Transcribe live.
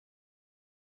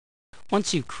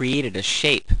Once you've created a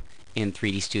shape in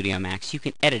 3D Studio Max, you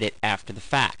can edit it after the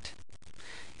fact.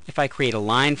 If I create a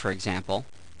line, for example,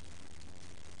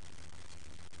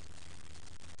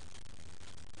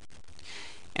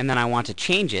 and then I want to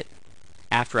change it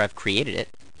after I've created it,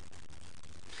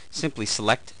 simply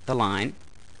select the line,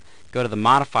 go to the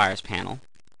Modifiers panel,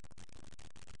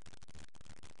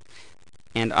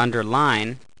 and under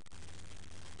Line,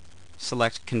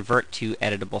 select Convert to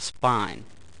Editable Spline.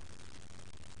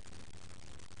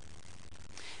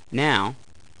 Now,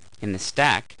 in the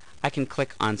stack, I can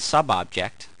click on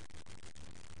Subobject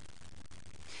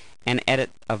and edit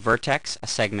a vertex, a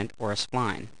segment, or a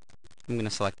spline. I'm going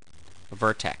to select a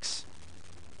vertex.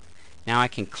 Now I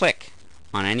can click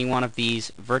on any one of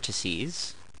these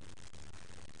vertices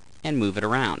and move it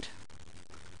around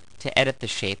to edit the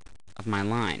shape of my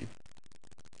line.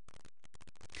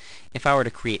 If I were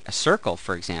to create a circle,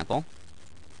 for example,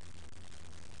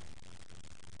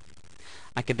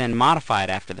 I could then modify it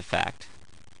after the fact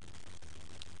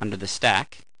under the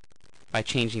stack by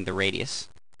changing the radius,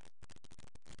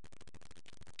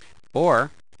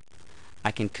 or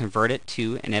I can convert it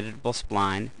to an editable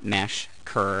spline, mesh,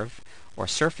 curve, or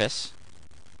surface,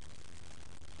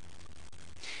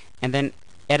 and then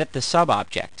edit the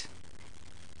sub-object,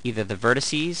 either the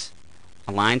vertices,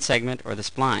 a line segment, or the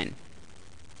spline.